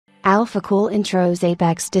Alphacool intros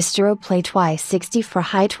Apex Distro Plate Y60 for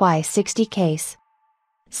HYTE Y60 case.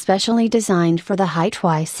 Specially designed for the HYTE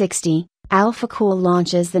Y60, Alphacool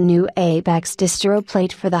launches the new Apex Distro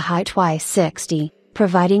Plate for the HYTE Y60,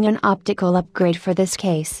 providing an optical upgrade for this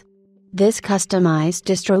case. This customized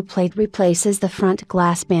distro plate replaces the front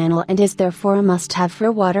glass panel and is therefore a must-have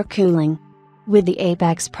for water cooling. With the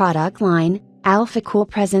Apex product line, Alphacool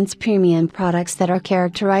presents premium products that are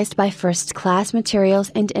characterized by first-class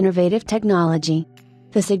materials and innovative technology.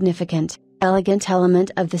 The significant, elegant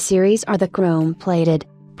element of the series are the chrome-plated,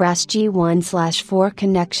 brass G1/4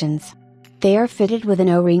 connections. They are fitted with an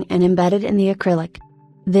O-ring and embedded in the acrylic.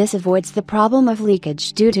 This avoids the problem of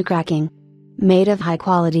leakage due to cracking. Made of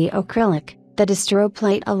high-quality acrylic, the distro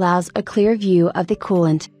plate allows a clear view of the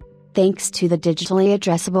coolant. Thanks to the digitally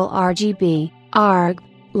addressable RGB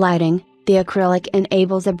lighting, the acrylic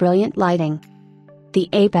enables a brilliant lighting. The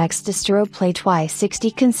Apex Distro Plate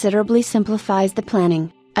Y60 considerably simplifies the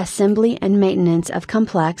planning, assembly and maintenance of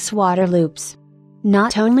complex water loops.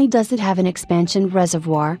 Not only does it have an expansion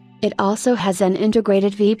reservoir, it also has an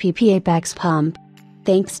integrated VPP Apex pump.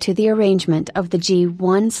 Thanks to the arrangement of the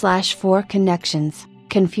G1/4 connections,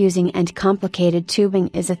 confusing and complicated tubing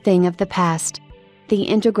is a thing of the past. The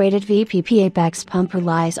integrated VPP Apex pump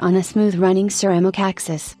relies on a smooth-running ceramic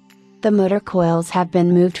axis. The motor coils have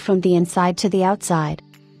been moved from the inside to the outside.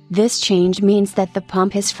 This change means that the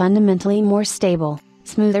pump is fundamentally more stable,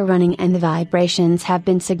 smoother running, and the vibrations have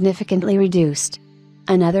been significantly reduced.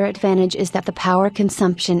 Another advantage is that the power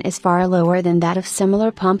consumption is far lower than that of similar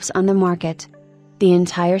pumps on the market. The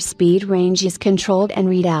entire speed range is controlled and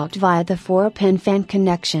read out via the 4-pin fan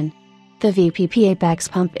connection. The VPP Apex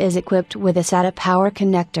pump is equipped with a SATA power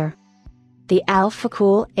connector. The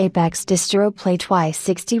Alphacool Apex Distro Plate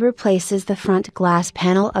Y60 replaces the front glass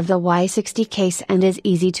panel of the Y60 case and is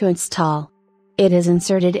easy to install. It is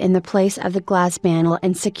inserted in the place of the glass panel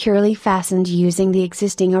and securely fastened using the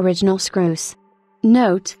existing original screws.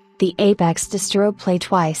 Note, the Apex Distro Plate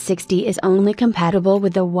Y60 is only compatible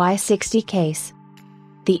with the Y60 case.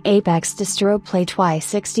 The Apex Distro Plate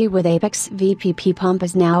Y60 with Apex VPP pump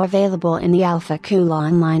is now available in the Alphacool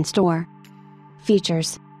online store.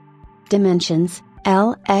 Features: Dimensions: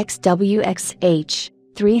 LXWXH,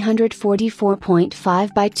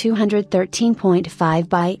 344.5 by 213.5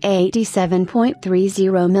 by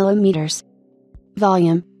 87.30 mm.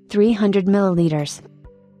 Volume: 300 ml.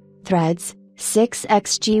 Threads: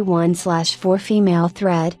 6xG1/4 female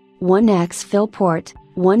thread, 1x fill port,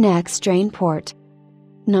 1x drain port.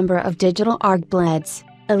 Number of digital arc blades,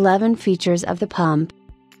 11 features of the pump.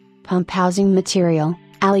 Pump housing material,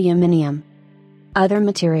 aluminium. Other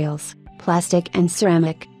materials, plastic and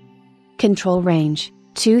ceramic. Control range,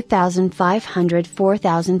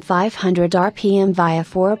 2500–4500 RPM via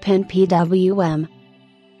 4-pin PWM.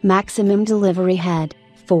 Maximum delivery head,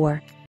 4.